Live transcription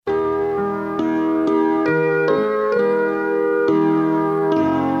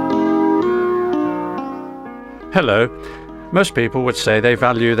Hello. Most people would say they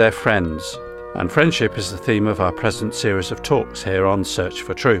value their friends, and friendship is the theme of our present series of talks here on Search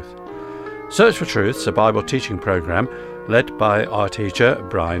for Truth. Search for Truth is a Bible teaching programme led by our teacher,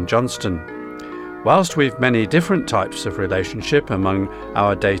 Brian Johnston. Whilst we've many different types of relationship among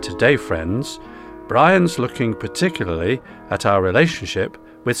our day-to-day friends, Brian's looking particularly at our relationship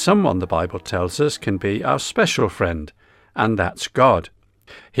with someone the Bible tells us can be our special friend, and that's God.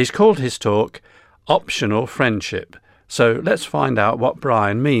 He's called his talk Optional Friendship, so let's find out what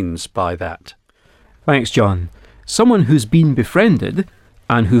Brian means by that. Thanks, John. Someone who's been befriended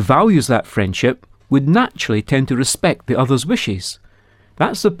and who values that friendship would naturally tend to respect the other's wishes.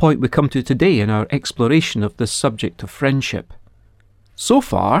 That's the point we come to today in our exploration of this subject of friendship. So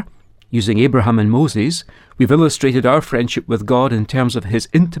far, using Abraham and Moses, we've illustrated our friendship with God in terms of his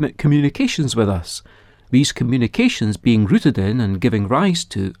intimate communications with us, these communications being rooted in and giving rise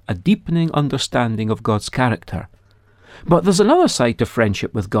to a deepening understanding of God's character. But there's another side to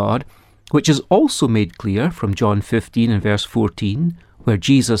friendship with God, which is also made clear from John 15 and verse 14, where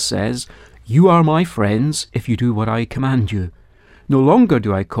Jesus says, "You are my friends if you do what I command you. No longer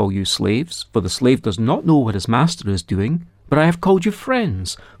do I call you slaves, for the slave does not know what his master is doing, but I have called you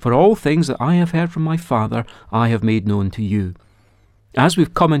friends, for all things that I have heard from my Father I have made known to you." As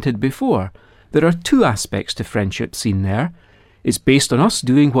we've commented before, there are two aspects to friendship seen there. It's based on us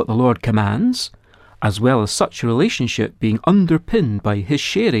doing what the Lord commands, as well as such a relationship being underpinned by his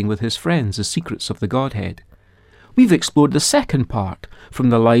sharing with his friends the secrets of the Godhead. We've explored the second part from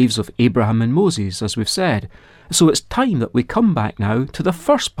the lives of Abraham and Moses, as we've said, so it's time that we come back now to the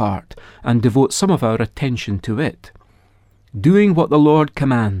first part and devote some of our attention to it. Doing what the Lord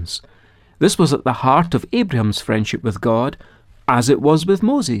commands. This was at the heart of Abraham's friendship with God, as it was with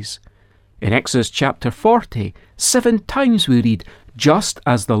Moses. In Exodus chapter 40, 7 times we read, "Just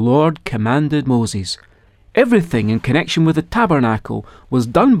as the Lord commanded Moses." Everything in connection with the tabernacle was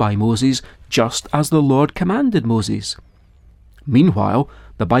done by Moses just as the Lord commanded Moses. Meanwhile,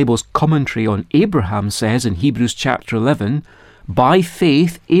 the Bible's commentary on Abraham says in Hebrews chapter 11, "By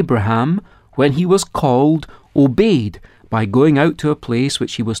faith Abraham, when he was called, obeyed, by going out to a place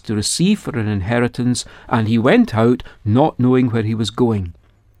which he was to receive for an inheritance, and he went out not knowing where he was going."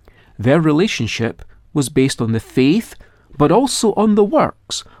 Their relationship was based on the faith, but also on the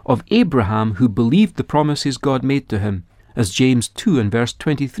works of Abraham, who believed the promises God made to him. As James 2 and verse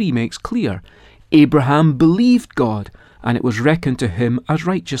 23 makes clear, Abraham believed God, and it was reckoned to him as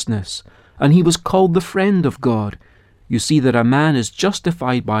righteousness, and he was called the friend of God. You see that a man is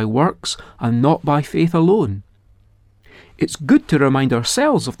justified by works and not by faith alone. It's good to remind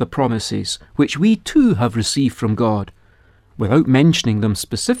ourselves of the promises which we too have received from God. Without mentioning them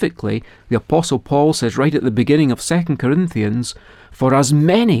specifically, the Apostle Paul says right at the beginning of 2 Corinthians, "For as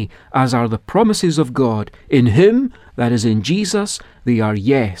many as are the promises of God, in him, that is in Jesus, they are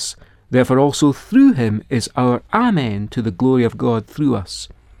yes. Therefore also through him is our Amen to the glory of God through us."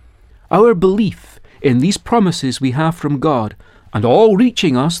 Our belief in these promises we have from God, and all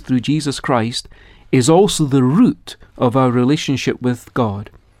reaching us through Jesus Christ, is also the root of our relationship with God.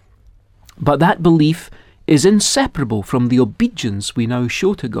 But that belief is inseparable from the obedience we now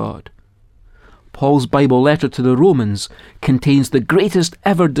show to God. Paul's Bible letter to the Romans contains the greatest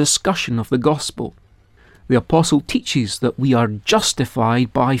ever discussion of the gospel. The apostle teaches that we are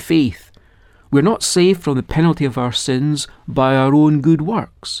justified by faith. We're not saved from the penalty of our sins by our own good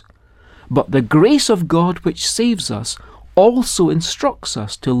works. But the grace of God which saves us also instructs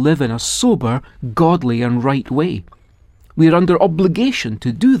us to live in a sober, godly and right way. We are under obligation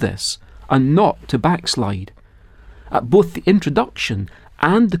to do this and not to backslide. At both the introduction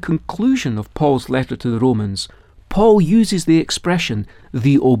and the conclusion of Paul's letter to the Romans, Paul uses the expression,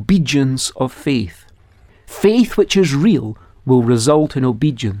 the obedience of faith. Faith which is real will result in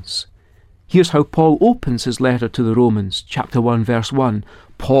obedience. Here's how Paul opens his letter to the Romans, chapter 1, verse 1.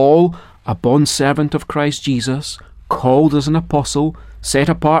 "Paul, a bondservant of Christ Jesus, called as an apostle, set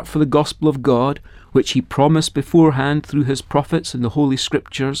apart for the gospel of God, which he promised beforehand through his prophets in the Holy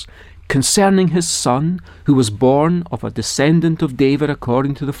Scriptures, concerning his Son, who was born of a descendant of David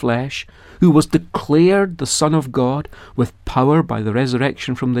according to the flesh, who was declared the Son of God with power by the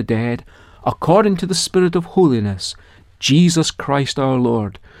resurrection from the dead, according to the Spirit of holiness, Jesus Christ our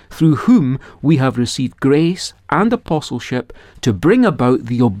Lord, through whom we have received grace and apostleship to bring about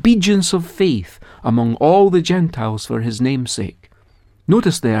the obedience of faith among all the Gentiles for his name's sake."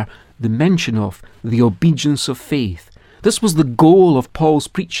 Notice there the mention of the obedience of faith. This was the goal of Paul's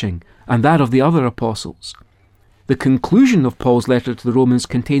preaching and that of the other apostles. The conclusion of Paul's letter to the Romans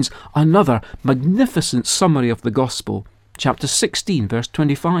contains another magnificent summary of the gospel. chapter 16, verse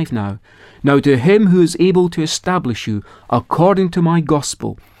 25 now. Now to him who is able to establish you according to my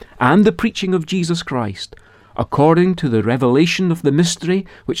gospel and the preaching of Jesus Christ, according to the revelation of the mystery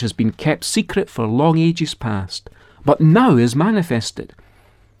which has been kept secret for long ages past, but now is manifested,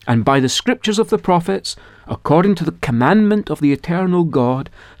 and by the scriptures of the prophets, according to the commandment of the eternal God,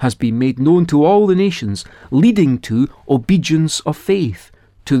 has been made known to all the nations, leading to obedience of faith,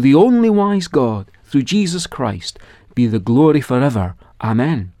 to the only wise God, through Jesus Christ, be the glory forever.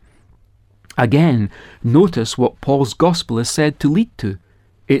 Amen. Again, notice what Paul's gospel is said to lead to.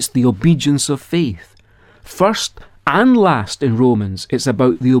 It's the obedience of faith. First and last in Romans, it's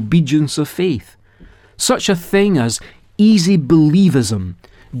about the obedience of faith. Such a thing as easy believism,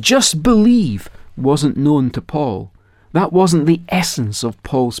 just believe, wasn't known to Paul. That wasn't the essence of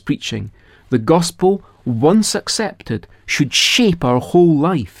Paul's preaching. The gospel, once accepted, should shape our whole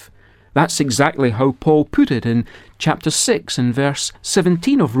life. That's exactly how Paul put it in chapter 6 and verse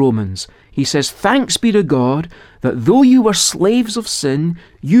 17 of Romans. He says, "Thanks be to God that though you were slaves of sin,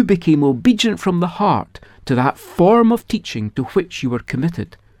 you became obedient from the heart to that form of teaching to which you were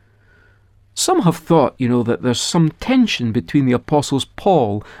committed." Some have thought, that there's some tension between the apostles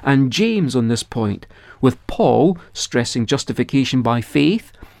Paul and James on this point, with Paul stressing justification by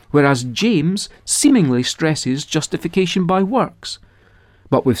faith, whereas James seemingly stresses justification by works.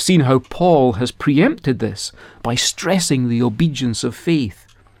 But we've seen how Paul has preempted this by stressing the obedience of faith.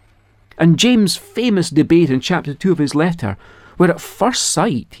 And James' famous debate in chapter 2 of his letter, where at first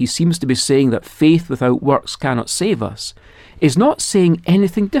sight he seems to be saying that faith without works cannot save us, is not saying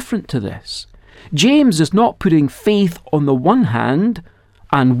anything different to this. James is not putting faith on the one hand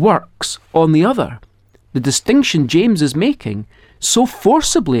and works on the other. The distinction James is making, so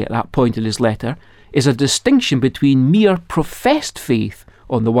forcibly at that point in his letter, is a distinction between mere professed faith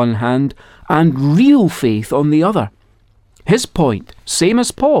on the one hand and real faith on the other. His point, same as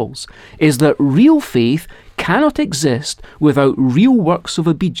Paul's, is that real faith cannot exist without real works of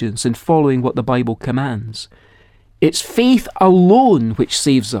obedience in following what the Bible commands. It's faith alone which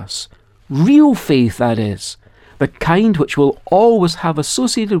saves us. Real faith, that is. The kind which will always have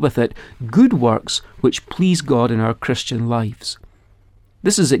associated with it good works which please God in our Christian lives.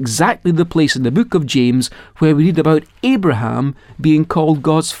 This is exactly the place in the book of James where we read about Abraham being called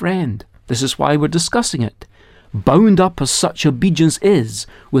God's friend. This is why we're discussing it. Bound up as such obedience is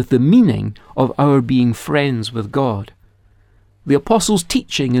with the meaning of our being friends with God. The apostles'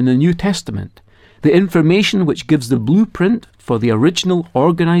 teaching in the New Testament, the information which gives the blueprint for the original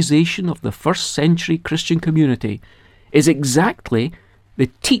organization of the first century Christian community, is exactly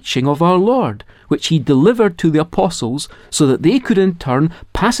the teaching of our Lord, which he delivered to the apostles so that they could in turn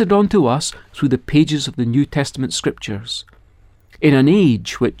pass it on to us through the pages of the New Testament scriptures. In an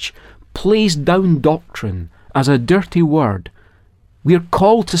age which plays down doctrine as a dirty word, we are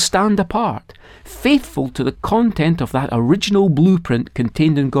called to stand apart, faithful to the content of that original blueprint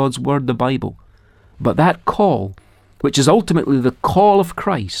contained in God's Word, the Bible. But that call, which is ultimately the call of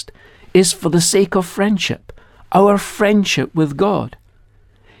Christ, is for the sake of friendship, our friendship with God.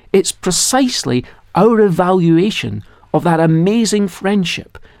 It's precisely our evaluation of that amazing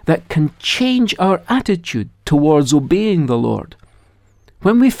friendship that can change our attitude towards obeying the Lord.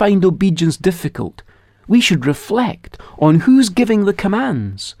 When we find obedience difficult, we should reflect on who's giving the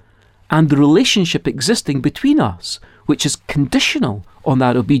commands and the relationship existing between us, which is conditional on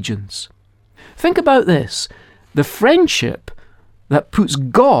that obedience. Think about this. The friendship that puts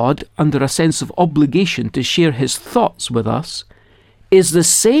God under a sense of obligation to share his thoughts with us is the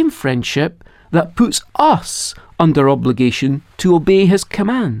same friendship that puts us under obligation to obey his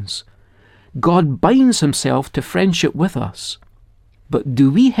commands. God binds himself to friendship with us. But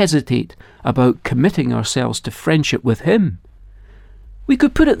do we hesitate about committing ourselves to friendship with him? We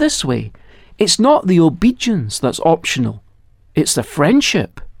could put it this way. It's not the obedience that's optional. It's the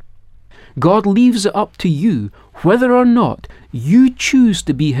friendship. God leaves it up to you whether or not you choose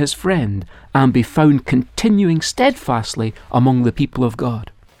to be his friend and be found continuing steadfastly among the people of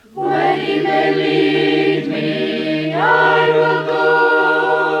God. Where he may lead me, I will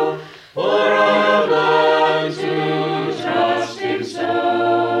go, for I have learned to trust him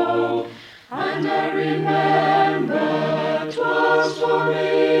so. And I remember 'twas for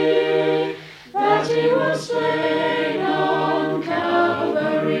me that he was slain on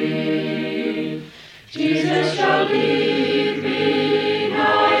Calvary. Jesus shall lead me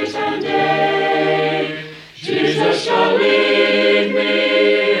night and day. Jesus shall lead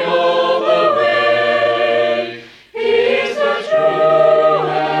me all the way. He is the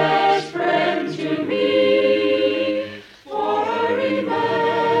truest friend to me, for I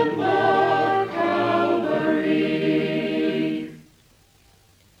remember Calvary.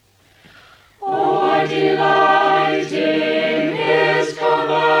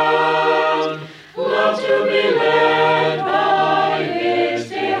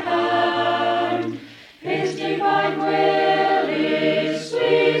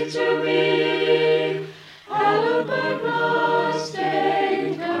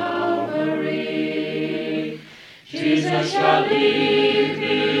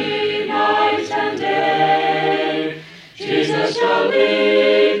 Jesus shall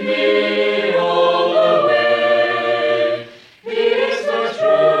lead me all the way. He is the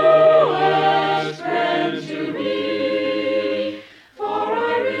truest friend to me, for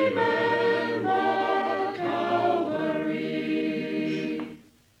I remember Calvary.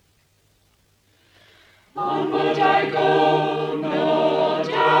 Onward I go, no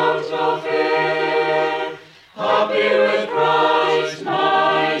doubt nor fear, happy with Christ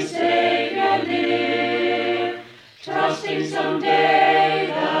my Saviour near, trusting someday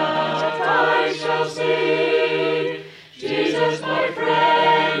that I shall see Jesus my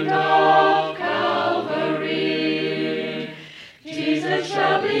friend of Calvary. Jesus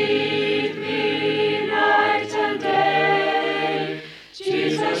shall lead me night and day,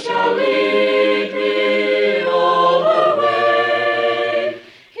 Jesus shall lead me all the way.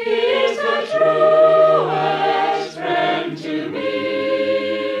 He is the truest friend to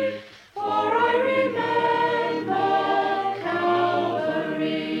me, for I remember Calvary.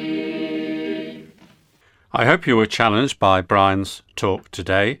 I hope you were challenged by Brian's talk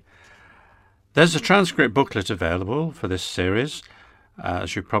today. There's a transcript booklet available for this series,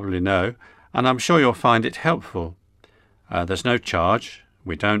 as you probably know, and I'm sure you'll find it helpful. There's no charge.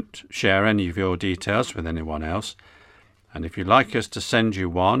 We don't share any of your details with anyone else. And if you'd like us to send you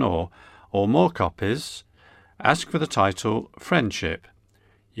one or more copies, ask for the title Friendship.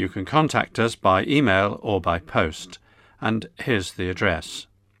 You can contact us by email or by post. And here's the address.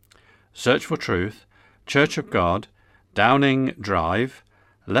 Search for Truth, Church of God, Downing Drive,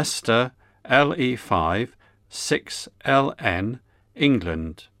 Leicester, LE5 6LN,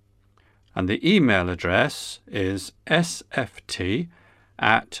 England. And the email address is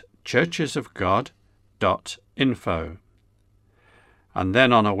sft@churchesofgod.info. And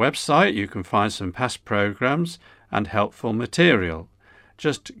then on our website you can find some past programmes and helpful material.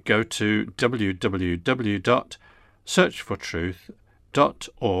 Just go to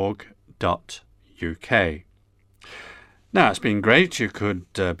www.searchfortruth.org.uk. Now, it's been great you could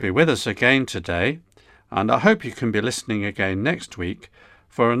be with us again today, and I hope you can be listening again next week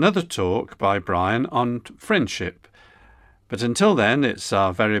for another talk by Brian on friendship. But until then, it's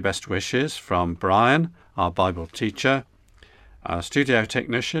our very best wishes from Brian, our Bible teacher, our studio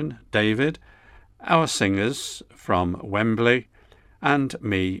technician, David, our singers from Wembley, and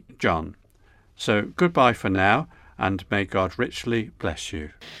me, John. So goodbye for now, and may God richly bless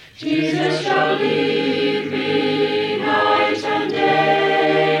you. Jesus shall lead me night and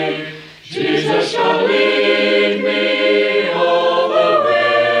day. Jesus shall lead me all the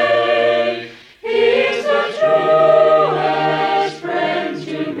way. He is the truest friend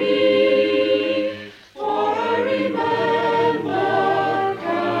to me, for I remember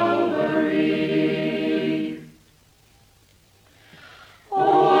Calvary.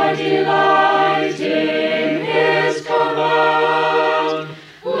 Oh, I delight in His command,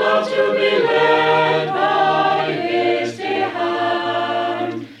 love to be led by His dear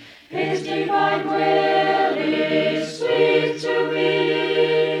hand. His divine will is sweet to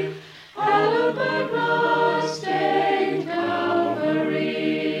me, hallowed by blood-stained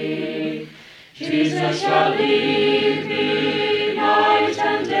Calvary. Jesus shall lead me night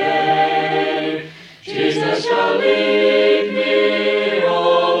and day. Jesus shall lead me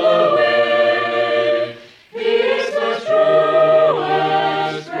all the way. He is the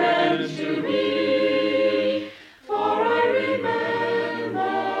truest friend to me, for I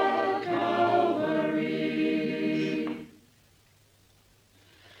remember Calvary.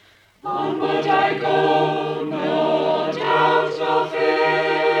 Onward I go, no doubt nor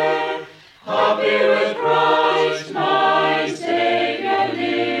fear, happy with Christ my Saviour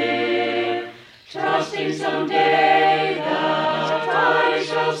near, trusting someday that I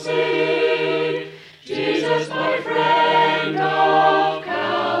shall see